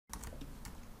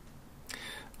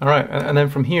All right, and then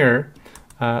from here,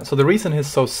 so the reason he's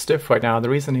so stiff right now, the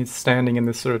reason he's standing in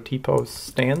this sort of T-pose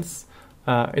stance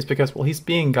is because, well, he's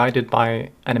being guided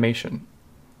by animation.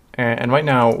 And right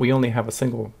now we only have a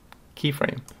single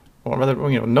keyframe, or rather,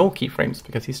 no keyframes,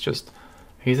 because he's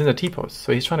in the T-pose.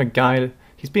 So he's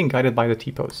being guided by the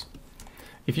T-pose.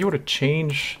 If you were to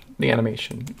change the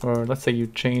animation, or let's say you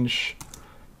change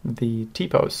the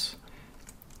T-pose,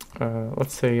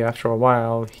 let's say after a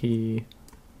while he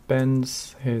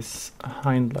bends his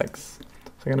hind legs.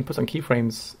 So I'm going to put some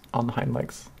keyframes on the hind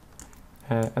legs.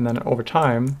 And then over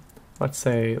time, let's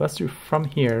do from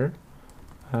here,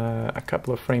 a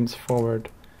couple of frames forward,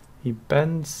 he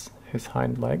bends his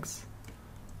hind legs,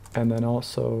 and then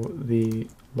also the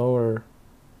lower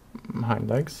hind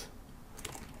legs.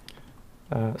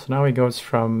 So now he goes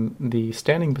from the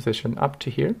standing position up to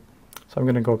here. So I'm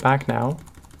going to go back now,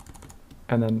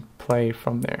 and then play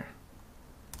from there.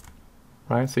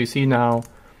 Right, so you see now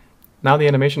the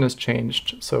animation has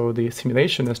changed, so the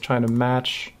simulation is trying to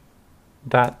match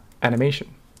that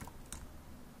animation.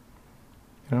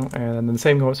 And then the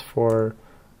same goes for,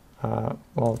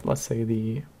 well, let's say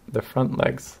the front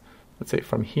legs. Let's say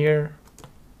from here,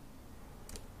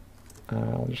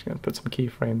 I'm just going to put some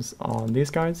keyframes on these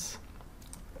guys.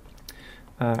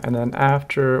 And then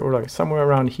after, or like somewhere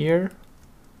around here,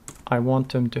 I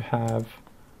want them to have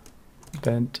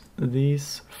bent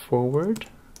these forward.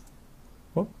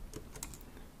 Whoop.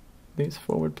 These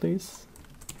forward, please.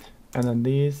 And then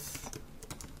these,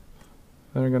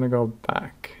 they're going to go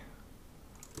back.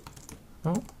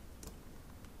 Oh. Not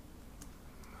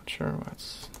sure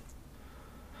what's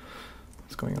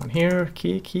going on here.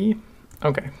 Key.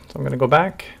 Okay, so I'm going to go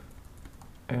back.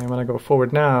 And when I go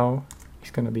forward now,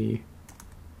 he's going to be,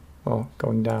 well,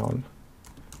 going down.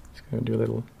 He's going to do a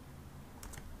little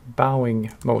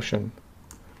bowing motion.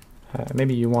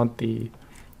 Maybe you want the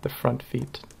front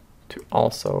feet to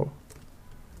also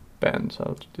bend. So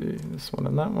I'll do this one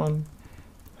and that one.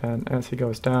 And as he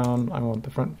goes down, I want the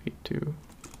front feet to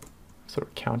sort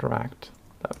of counteract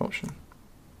that motion.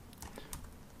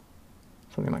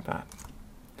 Something like that.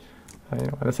 And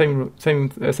the same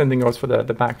thing goes for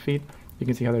the back feet. You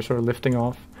can see how they're sort of lifting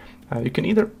off. You can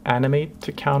either animate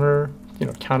to counter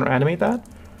animate that,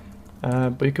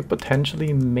 but you could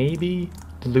potentially maybe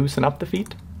loosen up the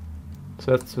feet.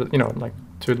 So that's like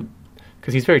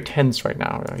because he's very tense right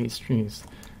now. He's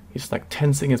like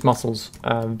tensing his muscles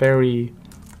very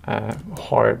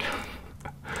hard.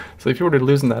 So if you were to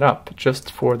loosen that up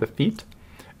just for the feet,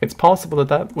 it's possible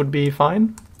that would be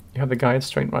fine. You have the guide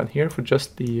straight right here for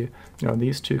just the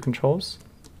these two controls.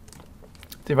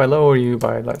 So if I lower you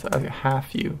by like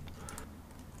half you,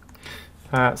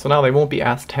 so now they won't be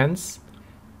as tense,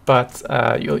 but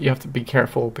you have to be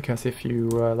careful, because if you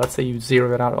let's say you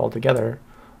zero it out altogether,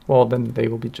 well, then they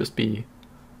will just be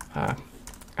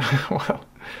well,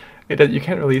 you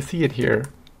can't really see it here,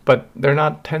 but they're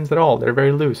not tense at all. They're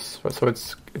very loose, so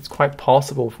it's quite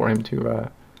possible for him to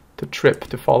trip,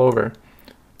 to fall over.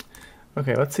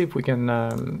 Okay, let's see if we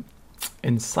can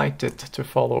incite it to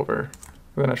fall over.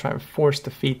 We're going to try and force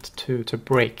the feet to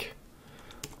break.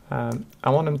 I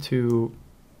want him to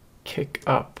kick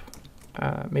up.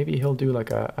 Maybe he'll do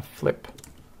like a flip.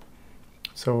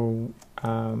 So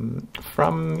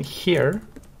from here,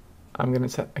 I'm going to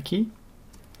set a key.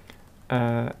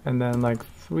 And then like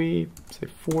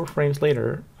 4 frames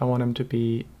later, I want him to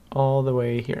be all the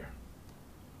way here.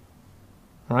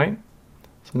 All right?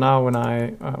 So now when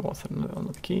I, well, set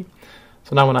another key.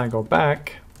 So now when I go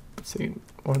back, let's see,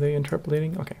 are they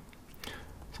interpolating? Okay.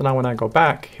 So now when I go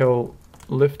back, he'll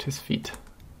lift his feet,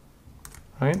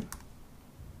 right?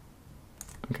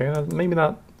 Okay, maybe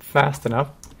not fast enough,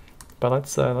 but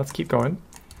let's keep going.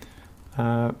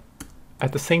 At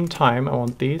the same time, I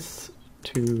want these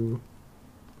to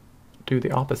do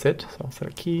the opposite. So I'll set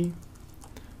a key,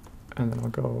 and then I'll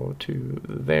go to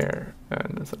there,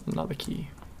 and then set another key.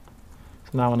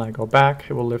 So now when I go back,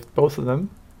 it will lift both of them.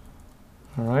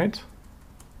 All right.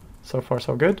 So far,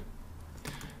 so good.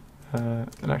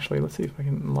 And actually, let's see if I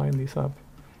can line these up.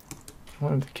 I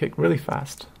want them to kick really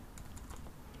fast.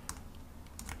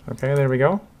 Okay, there we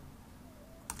go.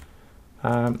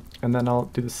 And then I'll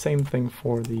do the same thing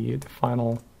for the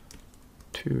final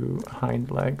 2 hind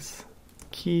legs.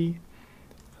 Key.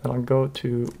 And I'll go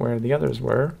to where the others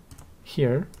were,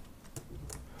 here.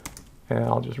 And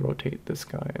I'll just rotate this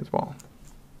guy as well.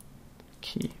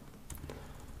 Key.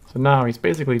 So now he's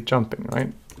basically jumping,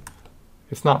 right?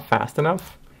 It's not fast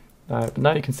enough, but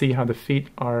now you can see how the feet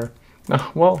are,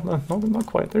 well, no, not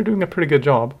quite. They're doing a pretty good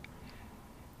job.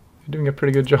 They're doing a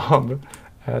pretty good job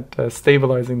at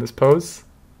stabilizing this pose.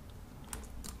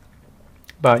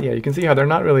 But yeah, you can see how they're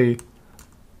not really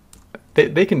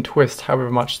they can twist however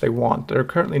much they want. There are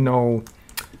currently no,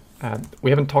 we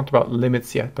haven't talked about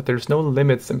limits yet, but there's no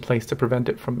limits in place to prevent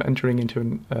it from entering into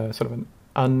an, sort of an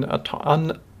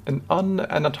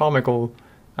unanatomical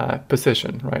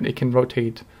position, right? It can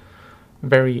rotate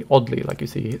very oddly, like you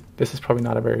see. This is probably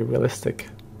not a very realistic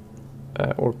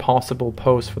or possible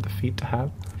pose for the feet to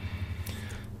have.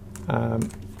 So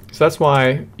that's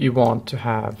why you want to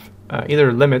have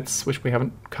either limits, which we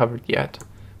haven't covered yet,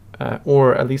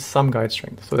 or at least some guide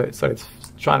strength, so it's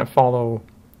trying to follow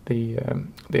the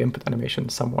input animation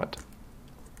somewhat.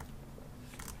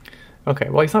 Okay,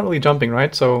 well, he's not really jumping,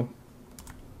 right? So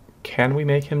can we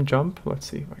make him jump? Let's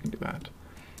see if I can do that.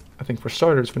 I think for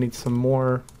starters, we need some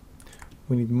more.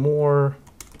 We need more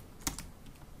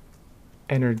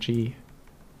energy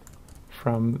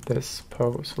from this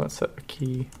pose. So let's set a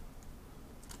key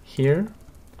here.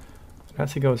 And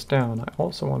as he goes down, I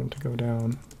also want him to go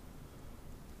down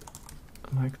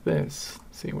like this.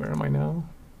 Let's see, where am I now?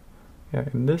 Yeah,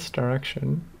 in this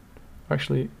direction.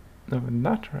 Actually, no, in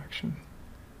that direction.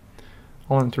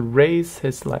 I want him to raise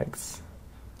his legs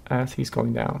as he's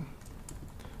going down.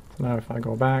 So now if I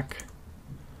go back,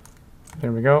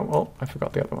 there we go. Oh, I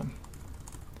forgot the other one.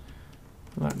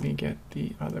 Let me get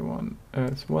the other one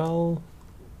as well.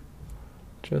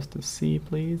 Just to see,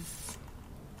 please.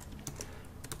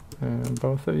 And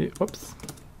both of you, oops.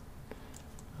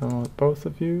 I want both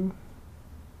of you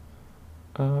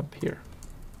up here.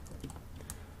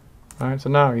 Alright, so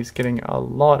now he's getting a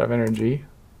lot of energy.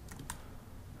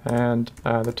 And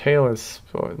the tail is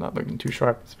not looking too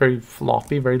sharp. It's very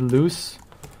floppy, very loose.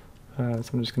 So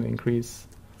I'm just going to increase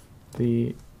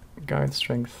the guide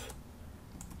strength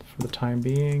for the time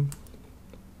being.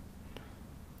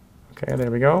 Okay,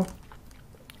 there we go.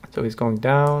 So he's going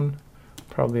down,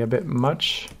 probably a bit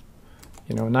much.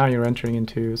 You know, now you're entering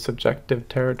into subjective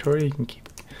territory.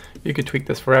 You could tweak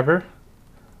this forever.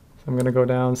 So I'm going to go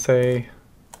down, say,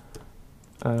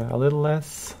 a little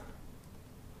less.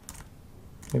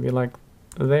 Maybe like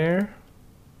there.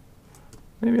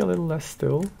 Maybe a little less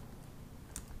still.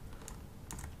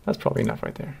 That's probably enough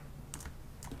right there.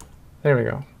 There we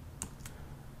go.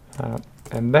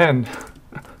 And then,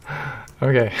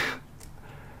 okay,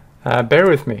 bear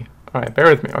with me. All right, bear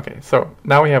with me. Okay, so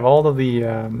now we have all of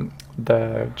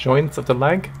the joints of the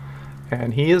leg,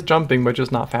 and he is jumping, but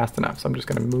just not fast enough. So I'm just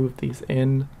going to move these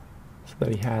in so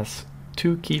that he has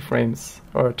two keyframes,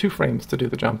 or 2 frames to do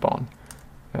the jump on.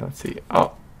 Let's see.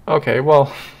 Oh, okay,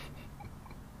 well,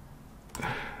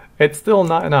 it's still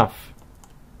not enough.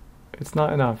 It's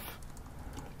not enough.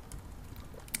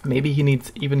 Maybe he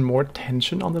needs even more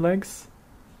tension on the legs.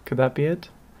 Could that be it?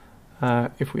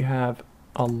 If we have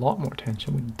a lot more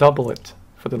tension, we double it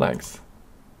for the legs.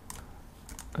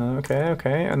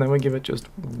 Okay, and then we give it just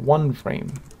 1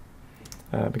 frame.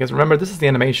 Because remember, this is the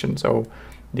animation, so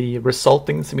the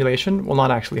resulting simulation will not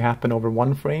actually happen over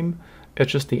 1 frame.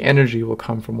 It's just the energy will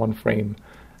come from 1 frame,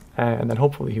 and then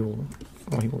hopefully he will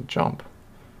jump.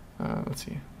 Let's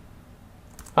see.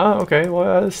 Okay,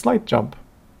 well, a slight jump.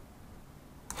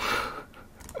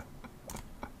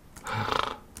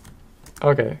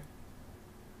 Okay.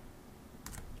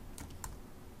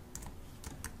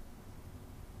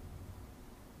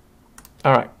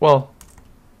 Alright, well,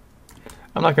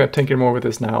 I'm not going to tinker more with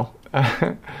this now.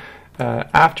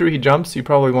 After he jumps, you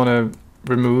probably want to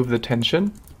remove the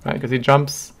tension, right? Because he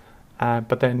jumps,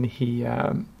 but then he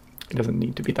doesn't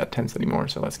need to be that tense anymore.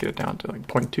 So let's get it down to like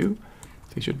 0.2.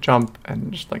 So he should jump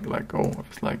and just like let go of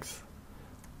his legs.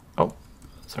 Oh,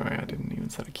 sorry, I didn't even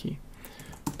set a key.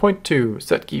 0.2,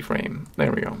 set keyframe.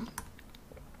 There we go.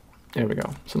 There we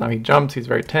go. So now he jumps, he's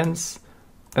very tense,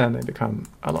 and they become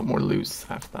a lot more loose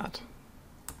after that.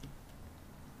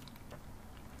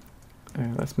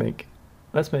 Let's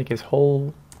make his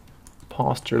whole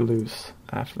posture loose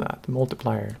after that. The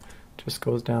multiplier just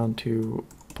goes down to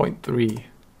 0.3.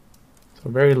 So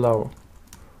very low.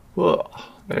 Whoa,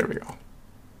 there we go.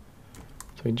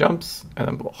 So he jumps and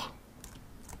then blah.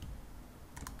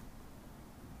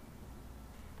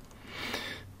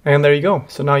 And there you go.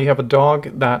 So now you have a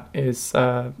dog that is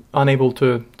unable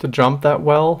to jump that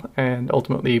well and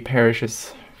ultimately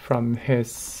perishes from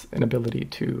his inability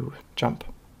to jump.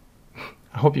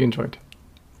 I hope you enjoyed.